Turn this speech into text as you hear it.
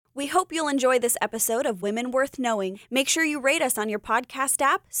We hope you'll enjoy this episode of Women Worth Knowing. Make sure you rate us on your podcast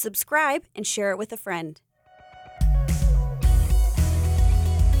app, subscribe, and share it with a friend.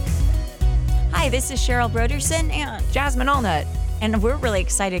 Hi, this is Cheryl Broderson and Jasmine Allnut. And we're really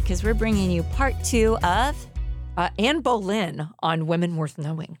excited because we're bringing you part 2 of Anne Boleyn on Women Worth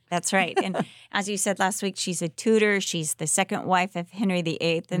Knowing. That's right. And as you said last week, she's a Tudor. She's the second wife of Henry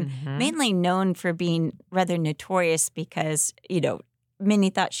VIII and mainly known for being rather notorious because,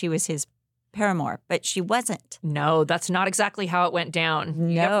 many thought she was his paramour, but she wasn't. No, that's not exactly how it went down.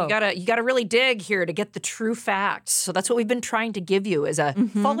 No. You gotta really dig here to get the true facts. So that's what we've been trying to give you is a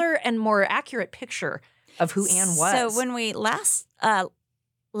fuller and more accurate picture of who Anne was. So when we last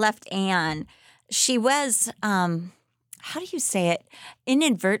left Anne, she was, how do you say it,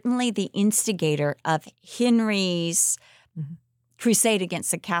 inadvertently the instigator of Henry's crusade against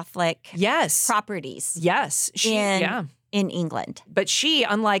the Catholic properties. Yes. In England. But she,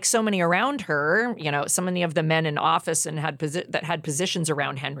 unlike so many around her, so many of the men in office and that had positions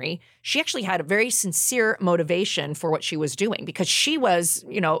around Henry, she actually had a very sincere motivation for what she was doing because she was,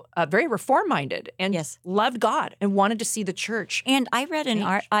 very reform-minded and loved God and wanted to see the church. And I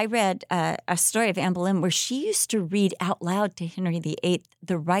read a story of Anne Boleyn where she used to read out loud to Henry VIII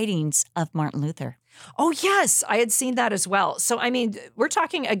the writings of Martin Luther. Oh, yes. I had seen that as well. So, we're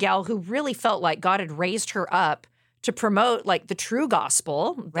talking a gal who really felt like God had raised her up to promote the true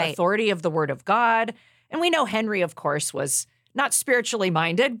gospel, the authority of the word of God. And we know Henry, of course, was not spiritually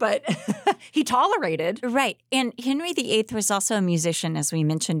minded, but he tolerated. Right. And Henry VIII was also a musician, as we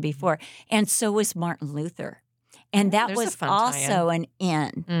mentioned before. And so was Martin Luther. And that was also an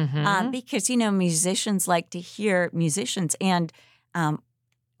in. Because, musicians like to hear musicians. And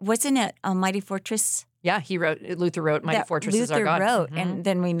wasn't it A Mighty Fortress? Yeah, Luther wrote Mighty Fortress is Our God. Luther wrote. And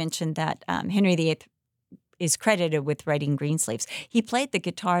then we mentioned that Henry VIII is credited with writing Greensleeves. He played the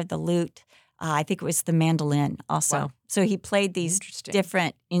guitar, the lute, I think it was the mandolin also. Wow. So he played these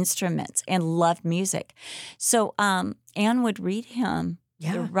different instruments and loved music. So Anne would read him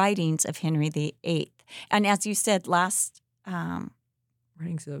the writings of Henry VIII. And as you said last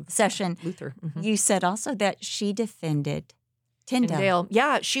writings of session, Luther. You said also that she defended Tyndale.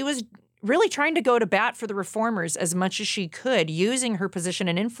 Yeah, she was really trying to go to bat for the reformers as much as she could, using her position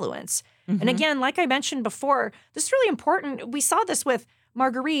and influence. And again, like I mentioned before, this is really important. We saw this with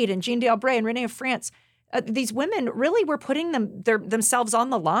Marguerite and Jeanne d'Albret and Renee of France. These women really were putting themselves on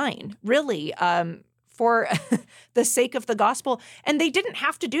the line, really, for the sake of the gospel. And they didn't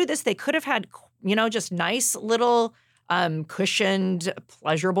have to do this. They could have had, just nice little cushioned,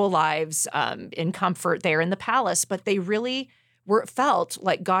 pleasurable lives in comfort there in the palace. But they really felt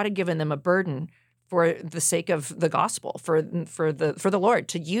like God had given them a burden for the sake of the gospel, for the Lord,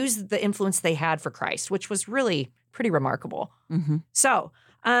 to use the influence they had for Christ, which was really pretty remarkable. So,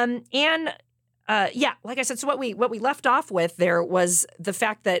 like I said, so what we left off with there was the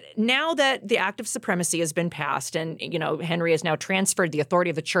fact that now that the Act of Supremacy has been passed, and Henry has now transferred the authority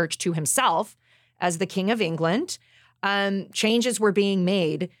of the church to himself as the King of England. Changes were being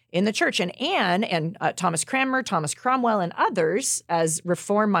made in the church. And Anne and Thomas Cranmer, Thomas Cromwell, and others, as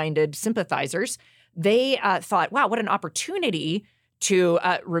reform-minded sympathizers, they thought, wow, what an opportunity to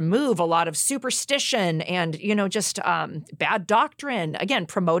remove a lot of superstition and, just bad doctrine. Again,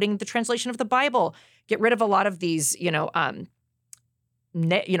 promoting the translation of the Bible, get rid of a lot of these,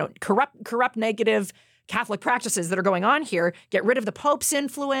 corrupt negative Catholic practices that are going on here, get rid of the Pope's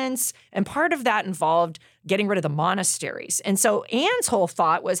influence, and part of that involved getting rid of the monasteries. And so Anne's whole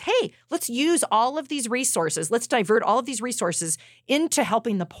thought was, hey, let's use all of these resources, let's divert all of these resources into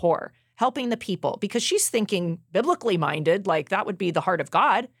helping the poor, helping the people, because she's thinking biblically minded, like that would be the heart of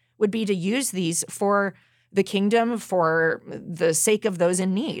God, would be to use these for the kingdom, for the sake of those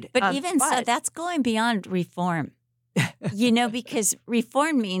in need. But so, that's going beyond reform. Because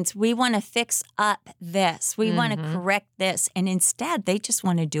reform means we want to fix up this. We want to correct this. And instead, they just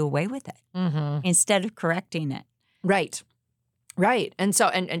want to do away with it instead of correcting it. Right. And so,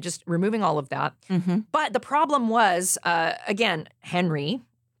 and just removing all of that. But the problem was, again, Henry,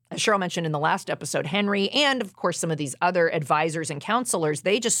 as Cheryl mentioned in the last episode, Henry and, of course, some of these other advisors and counselors,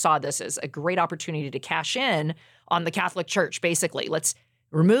 they just saw this as a great opportunity to cash in on the Catholic Church, basically. Let's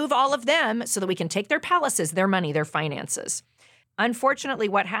remove all of them so that we can take their palaces, their money, their finances. Unfortunately,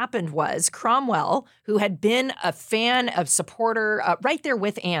 what happened was Cromwell, who had been a fan, a supporter, right there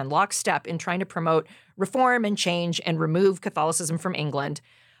with Anne, lockstep in trying to promote reform and change and remove Catholicism from England,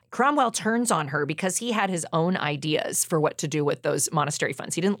 Cromwell turns on her because he had his own ideas for what to do with those monastery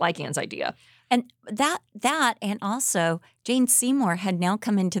funds. He didn't like Anne's idea. And that and also Jane Seymour had now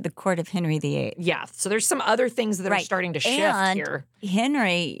come into the court of Henry VIII. Yeah. So there's some other things that are starting to shift here.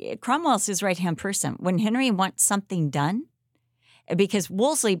 Henry, Cromwell's his right-hand person. When Henry wants something done, because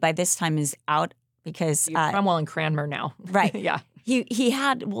Wolsey by this time is out because Cromwell and Cranmer now. Right. Yeah. He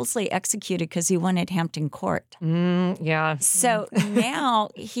had Wolsey executed because he wanted Hampton Court. Yeah. So now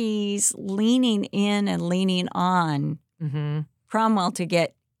he's leaning in and leaning on Cromwell to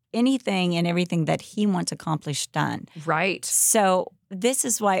get anything and everything that he wants accomplished done. Right. So this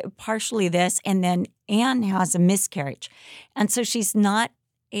is why partially this, and then Anne has a miscarriage. And so she's not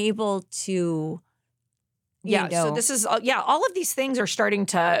able to... So this is, all of these things are starting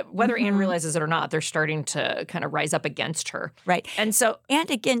to, whether Anne realizes it or not, they're starting to kind of rise up against her. Right. And so.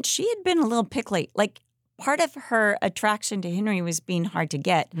 And again, she had been a little pickly. Like part of her attraction to Henry was being hard to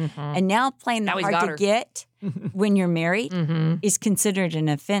get. And now playing the hard to get when you're married is considered an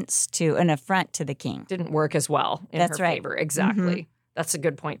affront to the king. Didn't work as well in her favor. Exactly. That's a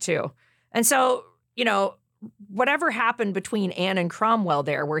good point too. And so, whatever happened between Anne and Cromwell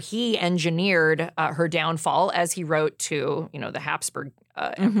there, where he engineered her downfall, as he wrote to, the Habsburg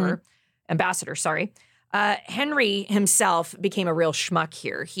ambassador, Henry himself became a real schmuck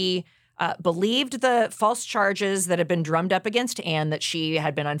here. He believed the false charges that had been drummed up against Anne, that she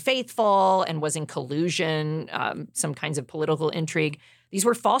had been unfaithful and was in collusion, some kinds of political intrigue. These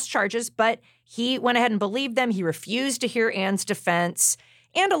were false charges, but he went ahead and believed them. He refused to hear Anne's defense.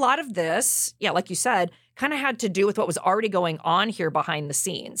 And a lot of this, like you said, kind of had to do with what was already going on here behind the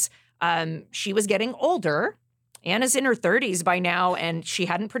scenes. She was getting older. Anne is in her 30s by now, and she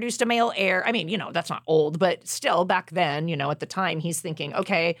hadn't produced a male heir. I mean, that's not old, but still back then, at the time, he's thinking,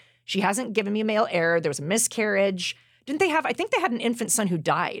 okay, she hasn't given me a male heir. There was a miscarriage. I think they had an infant son who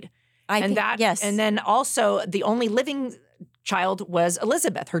died. Yes. And then also the only living child was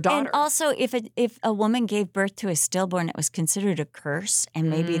Elizabeth, her daughter. And also, if a woman gave birth to a stillborn, it was considered a curse, and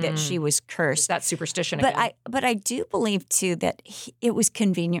maybe that she was cursed. That's superstition but again. But I do believe, too, that it was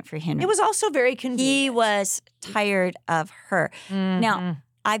convenient for Henry. It was also very convenient. He was tired of her. Now,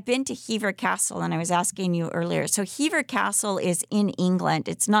 I've been to Hever Castle, and I was asking you earlier. So Hever Castle is in England.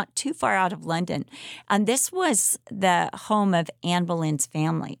 It's not too far out of London. And this was the home of Anne Boleyn's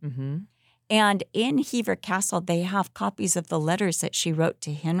family. And in Hever Castle, they have copies of the letters that she wrote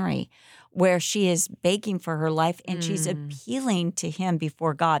to Henry, where she is begging for her life and she's appealing to him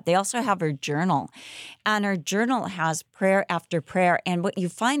before God. They also have her journal, and her journal has prayer after prayer. And what you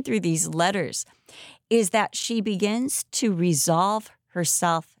find through these letters is that she begins to resolve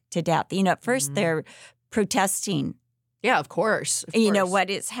herself to death. At first they're protesting. Yeah, of course. What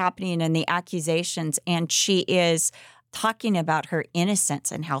is happening and the accusations, and she is talking about her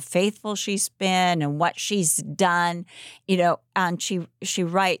innocence and how faithful she's been and what she's done, and she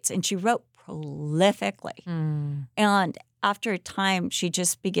writes, and she wrote prolifically. And after a time, she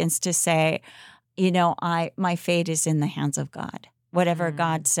just begins to say, my fate is in the hands of God, whatever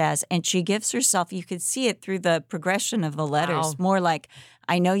God says. And she gives herself, you could see it through the progression of the letters, more like,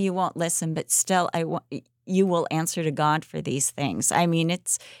 I know you won't listen, but still you will answer to God for these things. I mean,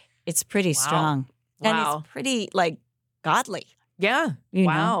 it's pretty strong. And it's pretty godly. Yeah.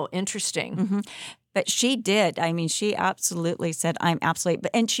 Wow. Interesting. But she did. I mean, she absolutely said, I'm absolutely.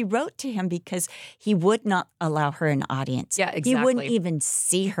 And she wrote to him because he would not allow her an audience. Yeah, exactly. He wouldn't even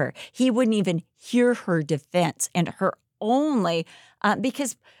see her. He wouldn't even hear her defense and her only,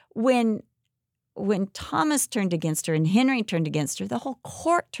 because when Thomas turned against her and Henry turned against her, the whole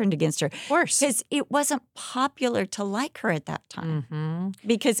court turned against her. Of course. Because it wasn't popular to like her at that time.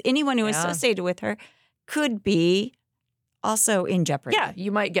 Because anyone who associated with her could be also in jeopardy. Yeah,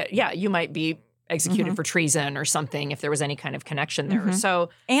 you might be executed for treason or something if there was any kind of connection there.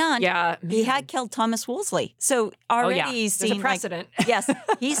 So, he had killed Thomas Wolsey. So already he's there's a precedent. Yes,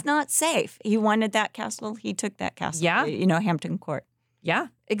 he's not safe. He wanted that castle. He took that castle. Yeah. Hampton Court. Yeah,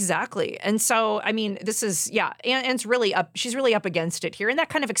 exactly. And so, I mean, this is, Anne's really up, she's really up against it here. And that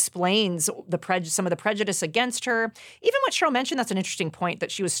kind of explains some of the prejudice against her. Even what Cheryl mentioned, that's an interesting point,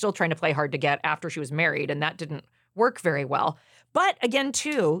 that she was still trying to play hard to get after she was married, and that didn't work very well. But again,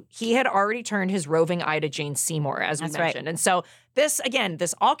 too, he had already turned his roving eye to Jane Seymour, as we mentioned. Right. And so this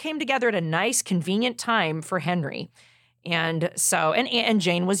all came together at a nice, convenient time for Henry. And so, and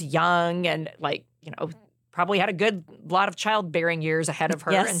Jane was young and probably had a good lot of childbearing years ahead of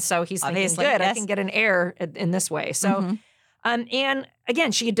her. Yes, and so he's thinking, good, I can get an heir in this way. So, and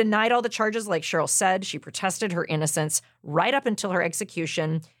again, she had denied all the charges, like Cheryl said. She protested her innocence right up until her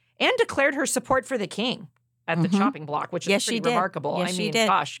execution and declared her support for the king at the chopping block, which is pretty remarkable. Yes, I mean, she did.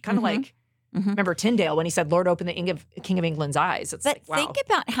 Gosh, kind of like Remember Tyndale when he said, Lord, open the King of England's eyes. It's but like, wow. Think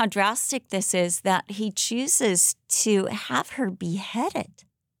about how drastic this is that he chooses to have her beheaded.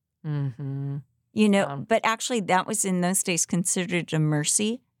 Mm-hmm. But actually that was in those days considered a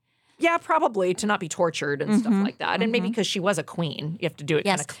mercy. Yeah, probably, to not be tortured and stuff like that. And maybe because she was a queen, you have to do it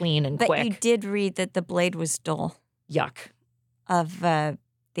kind of clean and quick. But you did read that the blade was dull. Yuck. Of the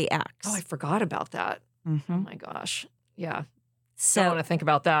axe. Oh, I forgot about that. Mm-hmm. Oh, my gosh. Yeah. So I don't want to think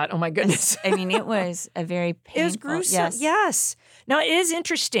about that. Oh, my goodness. I mean, it was a very painful. It was gruesome. Yes. Now, it is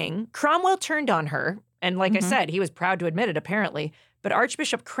interesting. Cromwell turned on her. And like I said, he was proud to admit it, apparently. But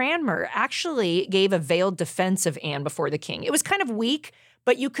Archbishop Cranmer actually gave a veiled defense of Anne before the king. It was kind of weak,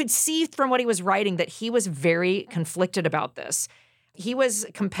 but you could see from what he was writing that he was very conflicted about this. He was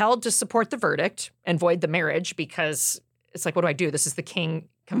compelled to support the verdict and void the marriage because it's like, what do I do? This is the king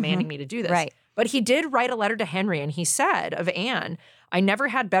commanding me to do this. Right. But he did write a letter to Henry, and he said of Anne, I never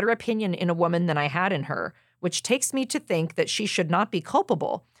had better opinion in a woman than I had in her, which takes me to think that she should not be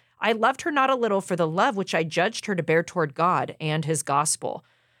culpable. I loved her not a little for the love which I judged her to bear toward God and his gospel.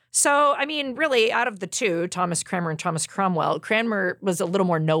 So, I mean, really, out of the two, Thomas Cranmer and Thomas Cromwell, Cranmer was a little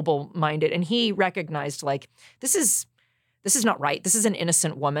more noble-minded, and he recognized, like, this is not right. This is an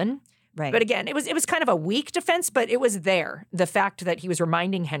innocent woman. Right. But again, it was kind of a weak defense, but it was there. The fact that he was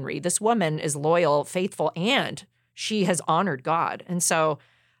reminding Henry, this woman is loyal, faithful, and she has honored God. And so,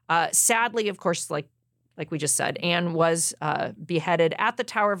 sadly, of course, like we just said, Anne was beheaded at the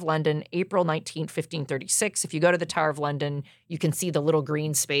Tower of London, April 19th, 1536. If you go to the Tower of London, you can see the little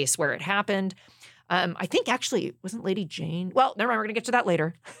green space where it happened. I think actually, wasn't Lady Jane? Well, never mind, we're going to get to that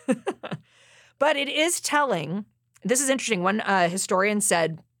later. But it is telling. This is interesting. One historian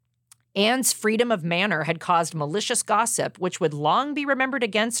said, Anne's freedom of manner had caused malicious gossip, which would long be remembered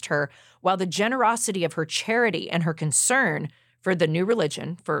against her, while the generosity of her charity and her concern for the new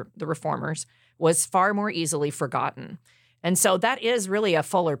religion, for the reformers, was far more easily forgotten. And so that is really a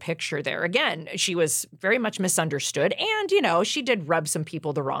fuller picture there. Again, she was very much misunderstood. And, she did rub some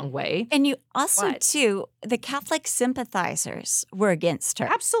people the wrong way. And you also, too, the Catholic sympathizers were against her.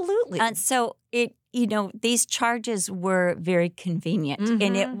 Absolutely. And so these charges were very convenient.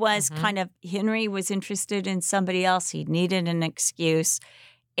 And it was kind of, Henry was interested in somebody else. He needed an excuse.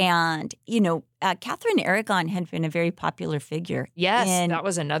 And, Catherine Aragon had been a very popular figure. Yes, that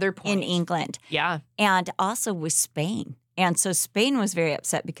was another point. In England. Yeah. And also with Spain. And so Spain was very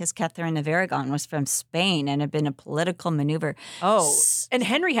upset because Catherine of Aragon was from Spain and had been a political maneuver. Oh, and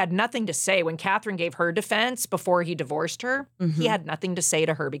Henry had nothing to say. When Catherine gave her defense before he divorced her, he had nothing to say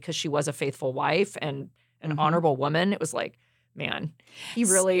to her because she was a faithful wife and an honorable woman. It was like, man, he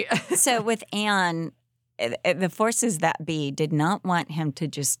really… So with Anne… The forces that be did not want him to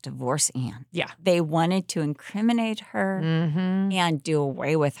just divorce Anne. Yeah. They wanted to incriminate her and do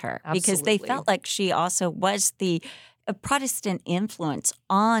away with her. Absolutely. Because they felt like she also was the Protestant influence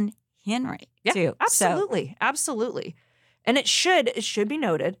on Henry, too. Absolutely. Absolutely. And it should be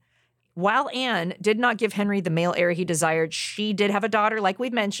noted, while Anne did not give Henry the male heir he desired, she did have a daughter, like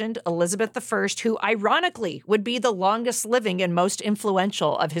we've mentioned, Elizabeth I, who ironically would be the longest living and most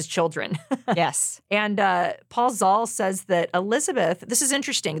influential of his children. Yes. And Paul Zoll says that Elizabeth, this is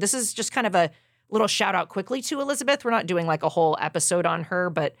interesting. This is just kind of a little shout out quickly to Elizabeth. We're not doing like a whole episode on her,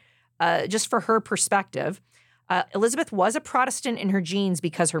 but just for her perspective. Elizabeth was a Protestant in her genes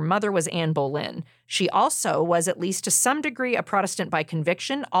because her mother was Anne Boleyn. She also was, at least to some degree, a Protestant by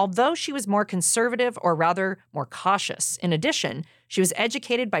conviction, although she was more conservative, or rather more cautious. In addition, she was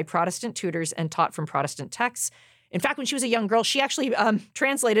educated by Protestant tutors and taught from Protestant texts. In fact, when she was a young girl, she actually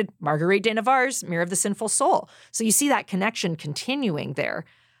translated Marguerite de Navarre's Mirror of the Sinful Soul. So you see that connection continuing there.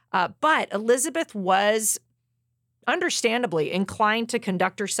 But Elizabeth was understandably inclined to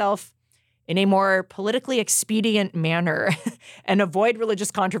conduct herself in a more politically expedient manner and avoid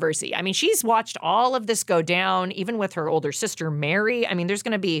religious controversy. I mean, she's watched all of this go down, even with her older sister, Mary. I mean, there's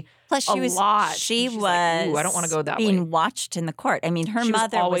going to be lot. She was like, I don't want to go that way. Being watched in the court. I mean, her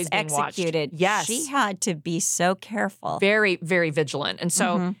mother was executed. Yes. She had to be so careful. Very, very vigilant. And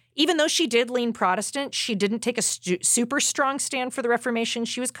so even though she did lean Protestant, she didn't take a super strong stand for the Reformation.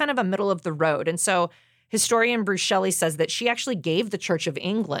 She was kind of a middle of the road. And so historian Bruce Shelley says that she actually gave the Church of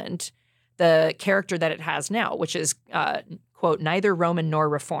England the character that it has now, which is, quote, neither Roman nor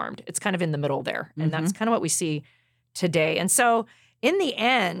Reformed. It's kind of in the middle there. And that's kind of what we see today. And so in the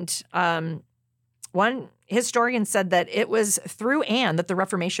end, one historian said that it was through Anne that the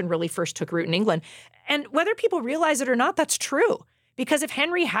Reformation really first took root in England. And whether people realize it or not, that's true. Because if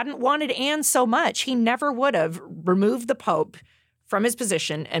Henry hadn't wanted Anne so much, he never would have removed the Pope from his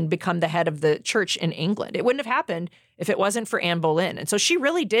position and become the head of the church in England. It wouldn't have happened if it wasn't for Anne Boleyn. And so she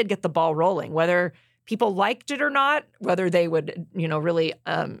really did get the ball rolling, whether people liked it or not, whether they would, really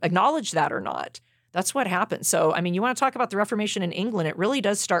acknowledge that or not. That's what happened. So, I mean, you want to talk about the Reformation in England, it really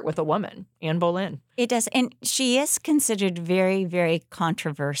does start with a woman, Anne Boleyn. It does. And she is considered very, very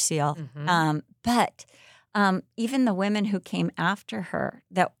controversial. But even the women who came after her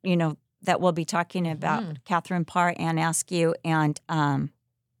that we'll be talking about, Catherine Parr, Anne Askew, and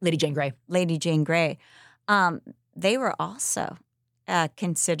Lady Jane Grey. They were also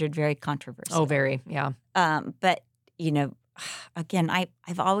considered very controversial. Oh, very, yeah. But, again,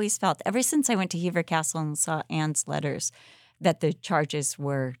 I've always felt, ever since I went to Hever Castle and saw Anne's letters, that the charges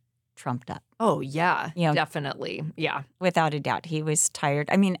were trumped up. Oh, yeah, definitely, yeah. Without a doubt. He was tired.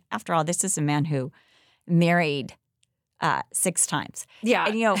 I mean, after all, this is a man who married 6 times.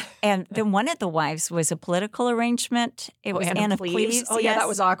 Yeah. And then one of the wives was a political arrangement. It was Anne of Cleves. Oh, yeah, that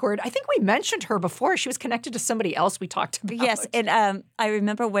was awkward. I think we mentioned her before. She was connected to somebody else we talked about. Yes, and I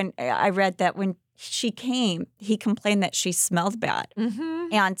remember when I read that when she came, he complained that she smelled bad.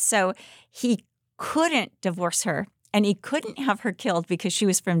 And so he couldn't divorce her. And he couldn't have her killed because she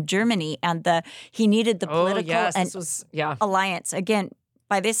was from Germany, and he needed the political alliance. Again,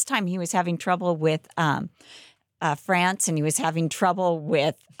 by this time he was having trouble with France, and he was having trouble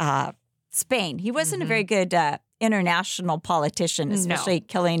with Spain. He wasn't a very good international politician, especially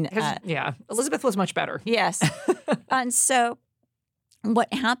killing. Elizabeth was much better. Yes. And so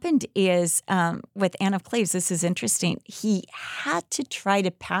what happened is with Anne of Cleves, this is interesting. He had to try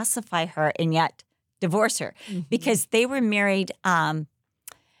to pacify her and yet divorce her because they were married by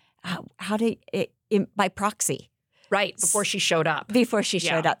proxy. Right, before she showed up.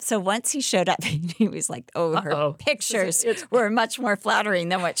 Showed up. So once he showed up, he was like, her pictures were much more flattering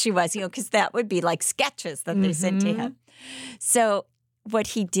than what she was, because that would be like sketches that they sent to him. So what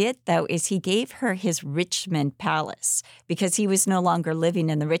he did, though, is he gave her his Richmond Palace because he was no longer living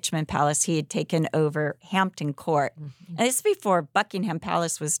in the Richmond Palace. He had taken over Hampton Court. And this is before Buckingham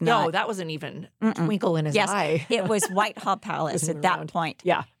Palace was not. No, that wasn't even a twinkle in his eye. It was Whitehall Palace at that point.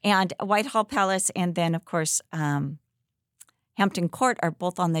 Yeah. And Whitehall Palace and then, of course, Hampton Court are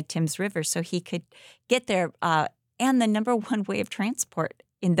both on the Thames River, so he could get there. And the number one way of transport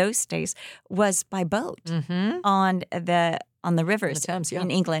in those days was by boat on the rivers the Thames, in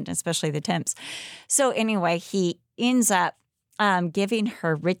England, especially the Thames. So anyway, he ends up giving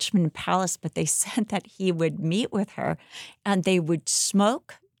her Richmond Palace, but they said that he would meet with her and they would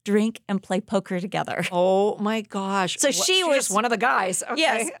smoke, drink, and play poker together. Oh, my gosh. So she was just one of the guys. Okay.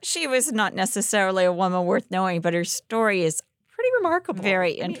 Yes, she was not necessarily a woman worth knowing, but her story is pretty remarkable.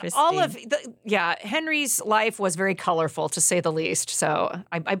 Very interesting. Henry's life was very colorful, to say the least. So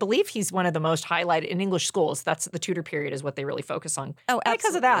I believe he's one of the most highlighted in English schools. That's the Tudor period is what they really focus on. Oh, absolutely.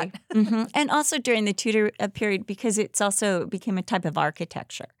 Because of that. And also during the Tudor period, because it's also became a type of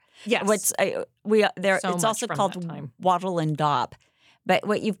architecture. Yes. It's also called wattle and daub. But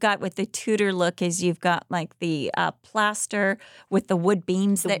what you've got with the Tudor look is you've got like the plaster with the wood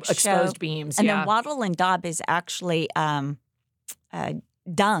beams that exposed show. beams, and then wattle and daub is actually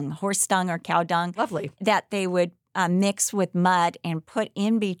dung, horse dung or cow dung. Lovely. That they would mix with mud and put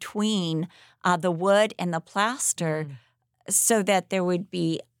in between the wood and the plaster so that there would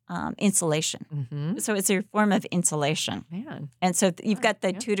be insulation. So it's a form of insulation. Man. And so you've got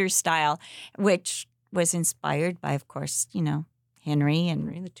the Tudor style, which was inspired by, of course, Henry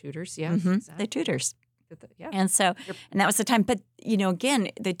and the Tudors, yeah. Exactly. The Tudors. Yeah. And so, and that was the time. But, again,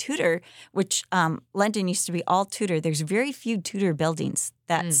 the Tudor, which London used to be all Tudor, there's very few Tudor buildings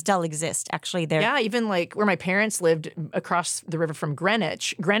that still exist. Actually, there. Yeah, even like where my parents lived across the river from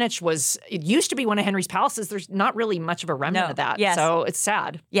Greenwich. It used to be one of Henry's palaces. There's not really much of a remnant of that. Yes. So it's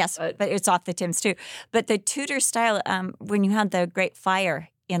sad. Yes, but it's off the Thames too. But the Tudor style, when you had the Great Fire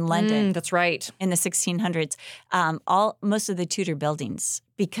in London. That's right. In the 1600s, most of the Tudor buildings,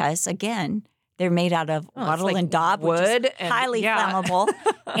 because again, they're made out of wattle and daub, wood, which is highly flammable,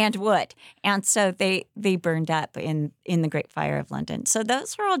 and wood. And so they burned up in the Great Fire of London. So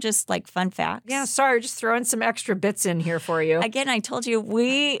those are all just like fun facts. Yeah, sorry, just throwing some extra bits in here for you. Again, I told you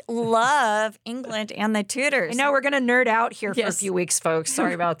we love England and the Tudors. I know we're going to nerd out here for a few weeks, folks.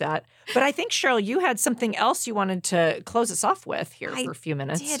 Sorry about that. But I think, Cheryl, you had something else you wanted to close us off with here for a few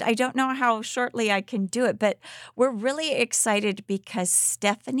minutes. I did. I don't know how shortly I can do it, but we're really excited because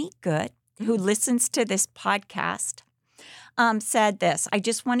Stephanie Good, who listens to this podcast, said this. I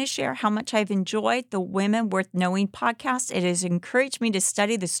just want to share how much I've enjoyed the Women Worth Knowing podcast. It has encouraged me to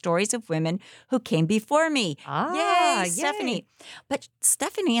study the stories of women who came before me. Yay, Stephanie. But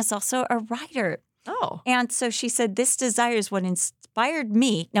Stephanie is also a writer. Oh. And so she said, this desire is what inspired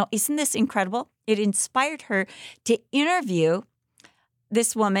me. Now, isn't this incredible? It inspired her to interview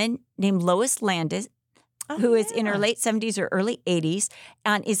this woman named Lois Landis, who is in her late 70s or early 80s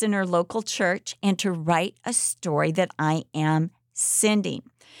and is in her local church, and to write a story that I am sending.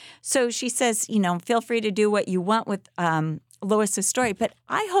 So she says, feel free to do what you want with Lois's story, but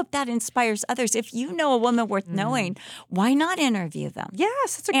I hope that inspires others. If you know a woman worth knowing, why not interview them?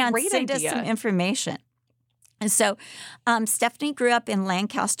 Yes, it's a great idea. And send us some information. And so Stephanie grew up in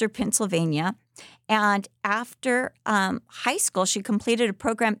Lancaster, Pennsylvania. And after high school, she completed a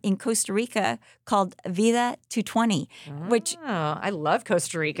program in Costa Rica called Vida 220, which I love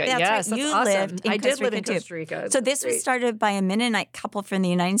Costa Rica. That's yes, right. That's You awesome. lived in I Costa did live Rica in Costa Rica. So this was started by a Mennonite couple from the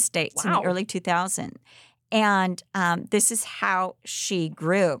United States in the early 2000s. And this is how she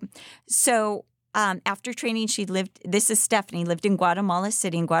grew. So after training, this is Stephanie, lived in Guatemala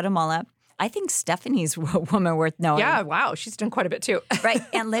City in Guatemala. I think Stephanie's a woman worth knowing. Yeah, wow. She's done quite a bit too. Right.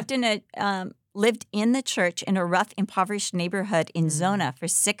 And lived in the church in a rough, impoverished neighborhood in Zona for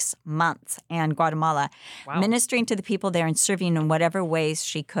 6 months in Guatemala, ministering to the people there and serving in whatever ways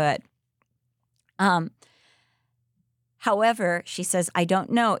she could. However, she says, I don't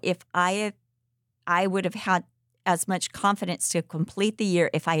know if I would have had as much confidence to complete the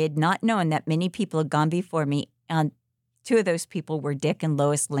year if I had not known that many people had gone before me. And two of those people were Dick and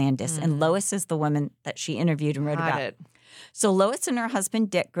Lois Landis. And Lois is the woman that she interviewed and wrote about. So Lois and her husband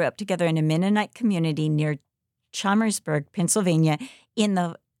Dick grew up together in a Mennonite community near Chambersburg, Pennsylvania, in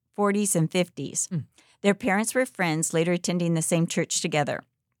the 40s and 50s. Their parents were friends, later attending the same church together.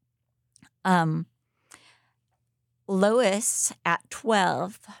 Lois, at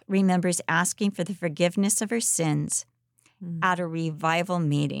 12, remembers asking for the forgiveness of her sins at a revival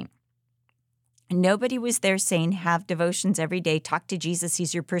meeting. Nobody was there saying, have devotions every day, talk to Jesus,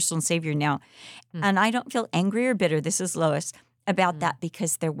 he's your personal savior now. And I don't feel angry or bitter, this is Lois, about that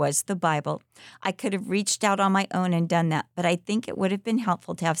because there was the Bible. I could have reached out on my own and done that, but I think it would have been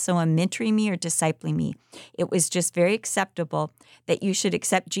helpful to have someone mentoring me or discipling me. It was just very acceptable that you should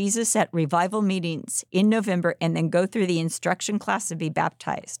accept Jesus at revival meetings in November and then go through the instruction class and be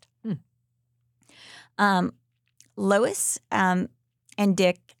baptized. Lois and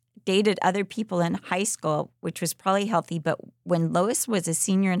Dick dated other people in high school, which was probably healthy. But when Lois was a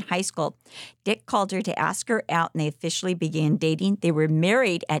senior in high school, Dick called her to ask her out, and they officially began dating. They were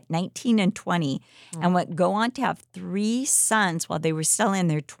married at 19 and 20 and would go on to have 3 sons while they were still in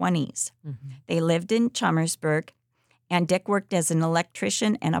their 20s. They lived in Chambersburg, and Dick worked as an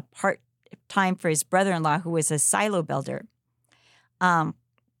electrician and a part-time for his brother-in-law, who was a silo builder.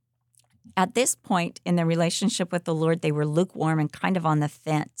 At this point in their relationship with the Lord, they were lukewarm and kind of on the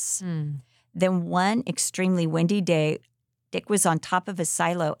fence. Then one extremely windy day, Dick was on top of a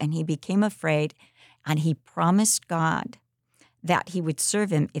silo and he became afraid, and he promised God that he would serve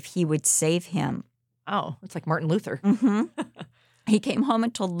him if he would save him. Oh, it's like Martin Luther. He came home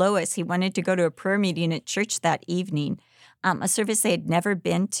and told Lois he wanted to go to a prayer meeting at church that evening, a service they had never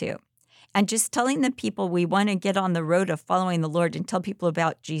been to. And just telling the people we want to get on the road of following the Lord and tell people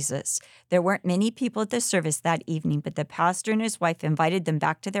about Jesus. There weren't many people at the service that evening, but the pastor and his wife invited them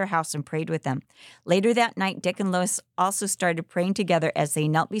back to their house and prayed with them. Later that night, Dick and Lois also started praying together as they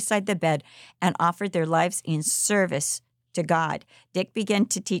knelt beside the bed and offered their lives in service to God. Dick began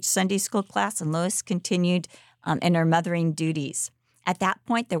to teach Sunday school class, and Lois continued in her mothering duties. At that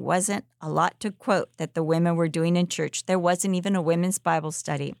point, there wasn't a lot to quote that the women were doing in church. There wasn't even a women's Bible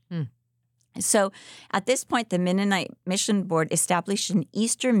study. So at this point, the Mennonite Mission Board established an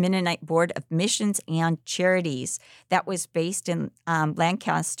Eastern Mennonite Board of Missions and Charities that was based in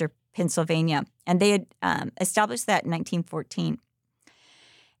Lancaster, Pennsylvania. And they had established that in 1914.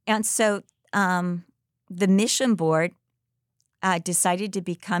 And so the Mission Board decided to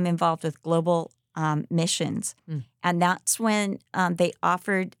become involved with global missions. And that's when they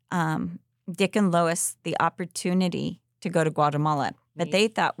offered Dick and Lois the opportunity to go to Guatemala. But they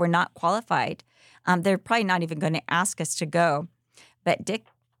thought we're not qualified. They're probably not even going to ask us to go. But Dick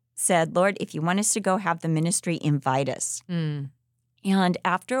said, Lord, if you want us to go have the ministry, invite us. And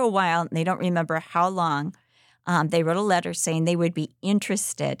after a while, they don't remember how long, they wrote a letter saying they would be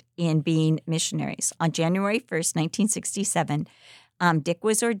interested in being missionaries. On January 1st, 1967, Dick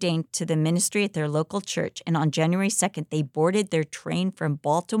was ordained to the ministry at their local church. And on January 2nd, they boarded their train from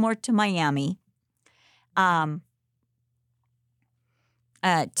Baltimore to Miami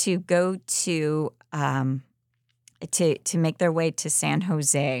to go to make their way to San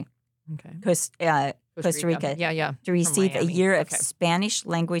Jose, Costa Rica, to receive a year of Spanish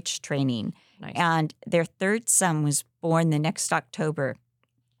language training. And their third son was born the next October.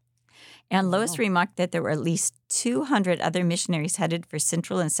 And Lois remarked that there were at least 200 other missionaries headed for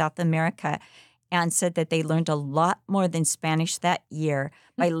Central and South America, and said that they learned a lot more than Spanish that year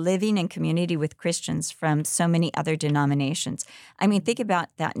by living in community with Christians from so many other denominations. I mean, think about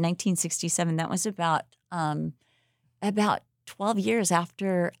that. 1967, that was about 12 years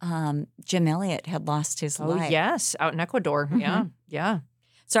after Jim Elliot had lost his life. Oh, yes, out in Ecuador. Mm-hmm. Yeah.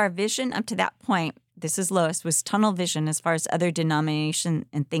 So our vision up to that point, this is Lois, was tunnel vision as far as other denomination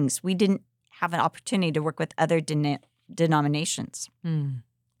and things. We didn't have an opportunity to work with other denominations.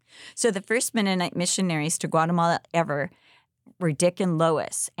 So the first Mennonite missionaries to Guatemala ever were Dick and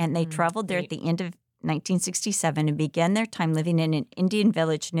Lois, and they traveled there at the end of 1967 and began their time living in an Indian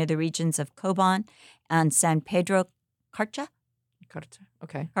village near the regions of Coban and San Pedro Carcha.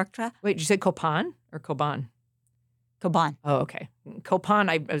 Okay. Carcha? Wait, did you say Copan or Coban? Coban. Oh, okay. Copan,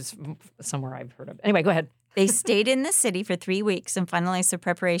 I was somewhere I've heard of. Anyway, go ahead. They stayed in the city for 3 weeks and finalized their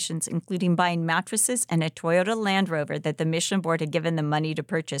preparations, including buying mattresses and a Toyota Land Rover that the mission board had given them money to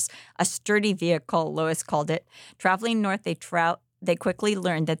purchase. A sturdy vehicle, Lois called it. Traveling north, they quickly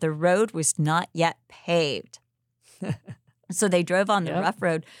learned that the road was not yet paved. So they drove on the rough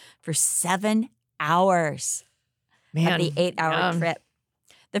road for 7 hours of the 8-hour trip.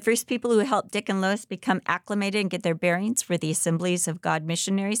 The first people who helped Dick and Lois become acclimated and get their bearings were the Assemblies of God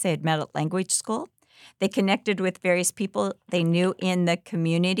missionaries they had met at language school. They connected with various people they knew in the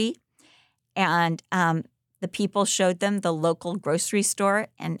community, and the people showed them the local grocery store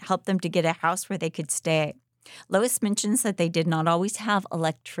and helped them to get a house where they could stay. Lois mentions that they did not always have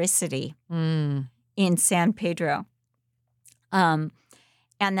electricity in San Pedro, and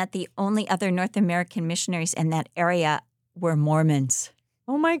that the only other North American missionaries in that area were Mormons.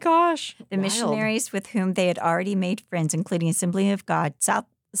 Oh, my gosh. The missionaries with whom they had already made friends, including Assembly of God,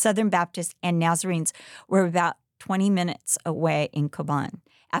 Southern Baptists, and Nazarenes, were about 20 minutes away in Coban.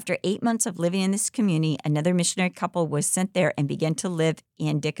 After 8 months of living in this community, another missionary couple was sent there and began to live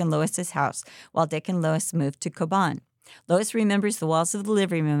in Dick and Lois's house while Dick and Lois moved to Coban. Lois remembers the walls of the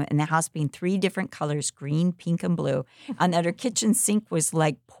living room and the house being 3 different colors, green, pink, and blue, and that her kitchen sink was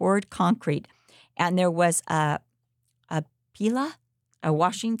like poured concrete. And there was a pila, a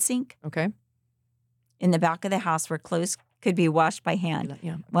washing sink, in the back of the house where clothes could be washed by hand.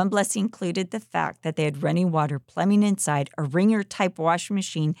 Yeah. One blessing included the fact that they had running water, plumbing inside, a wringer-type washing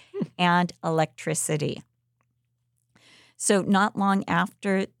machine, and electricity. So not long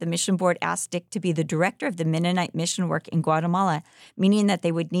after, the mission board asked Dick to be the director of the Mennonite mission work in Guatemala, meaning that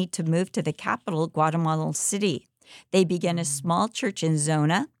they would need to move to the capital, Guatemala City. They began a small church in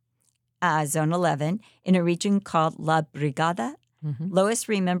Zone 11, in a region called La Brigada. Lois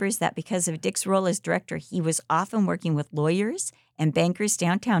remembers that because of Dick's role as director, he was often working with lawyers and bankers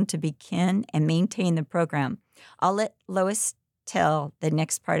downtown to begin and maintain the program. I'll let Lois tell the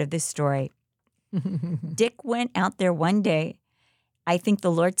next part of this story. Dick went out there one day. I think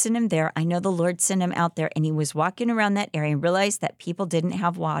the Lord sent him there. I know the Lord sent him out there, and he was walking around that area and realized that people didn't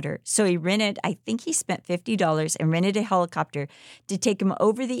have water. So he I think he spent $50 and rented a helicopter to take him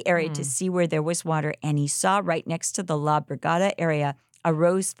over the area to see where there was water. And he saw right next to the La Brigada area a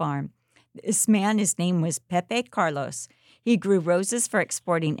rose farm. This man, his name was Pepe Carlos. He grew roses for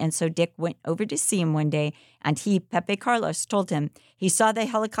exporting, and so Dick went over to see him one day, and Pepe Carlos, told him he saw the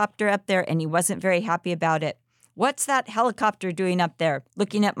helicopter up there and he wasn't very happy about it. What's that helicopter doing up there,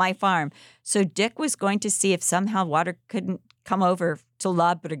 looking at my farm? So Dick was going to see if somehow water couldn't come over to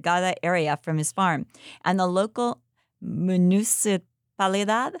La Brigada area from his farm. And the local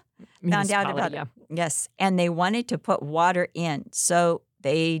municipalidad found out about it. Yes, and they wanted to put water in. So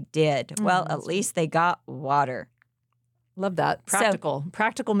they did. Well, at least they got water. Love that. Practical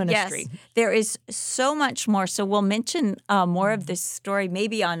ministry. Yes, there is so much more. So we'll mention more of this story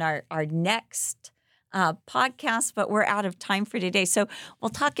maybe on our next podcast, but we're out of time for today. So we'll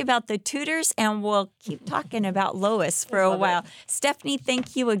talk about the tutors and we'll keep talking about Lois for a while. Stephanie,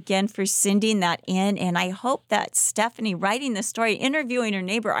 thank you again for sending that in. And I hope that Stephanie writing the story, interviewing her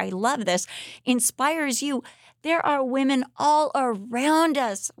neighbor, I love this, inspires you. There are women all around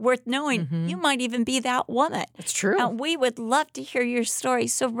us worth knowing. You might even be that woman. It's true. And we would love to hear your story.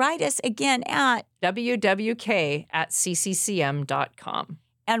 So write us again at wwk@cccm.com.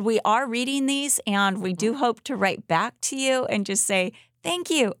 And we are reading these, and we do hope to write back to you and just say thank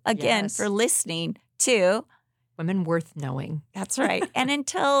you again for listening to Women Worth Knowing. That's right. And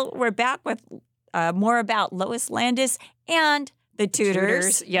until we're back with more about Lois Landis and the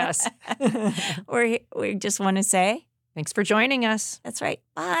tutors. Yes. we just want to say thanks for joining us. That's right.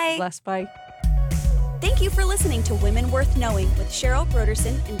 Bye. Bless. Bye. Thank you for listening to Women Worth Knowing with Cheryl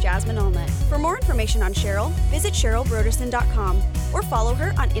Broderson and Jasmine Allnut. For more information on Cheryl, visit CherylBroderson.com or follow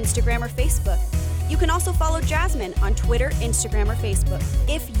her on Instagram or Facebook. You can also follow Jasmine on Twitter, Instagram, or Facebook.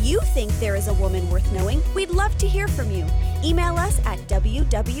 If you think there is a woman worth knowing, we'd love to hear from you. Email us at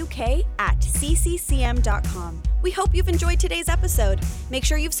wwk@cccm.com. We hope you've enjoyed today's episode. Make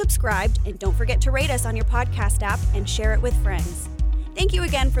sure you've subscribed and don't forget to rate us on your podcast app and share it with friends. Thank you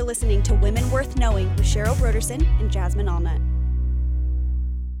again for listening to Women Worth Knowing with Cheryl Broderson and Jasmine Allnut.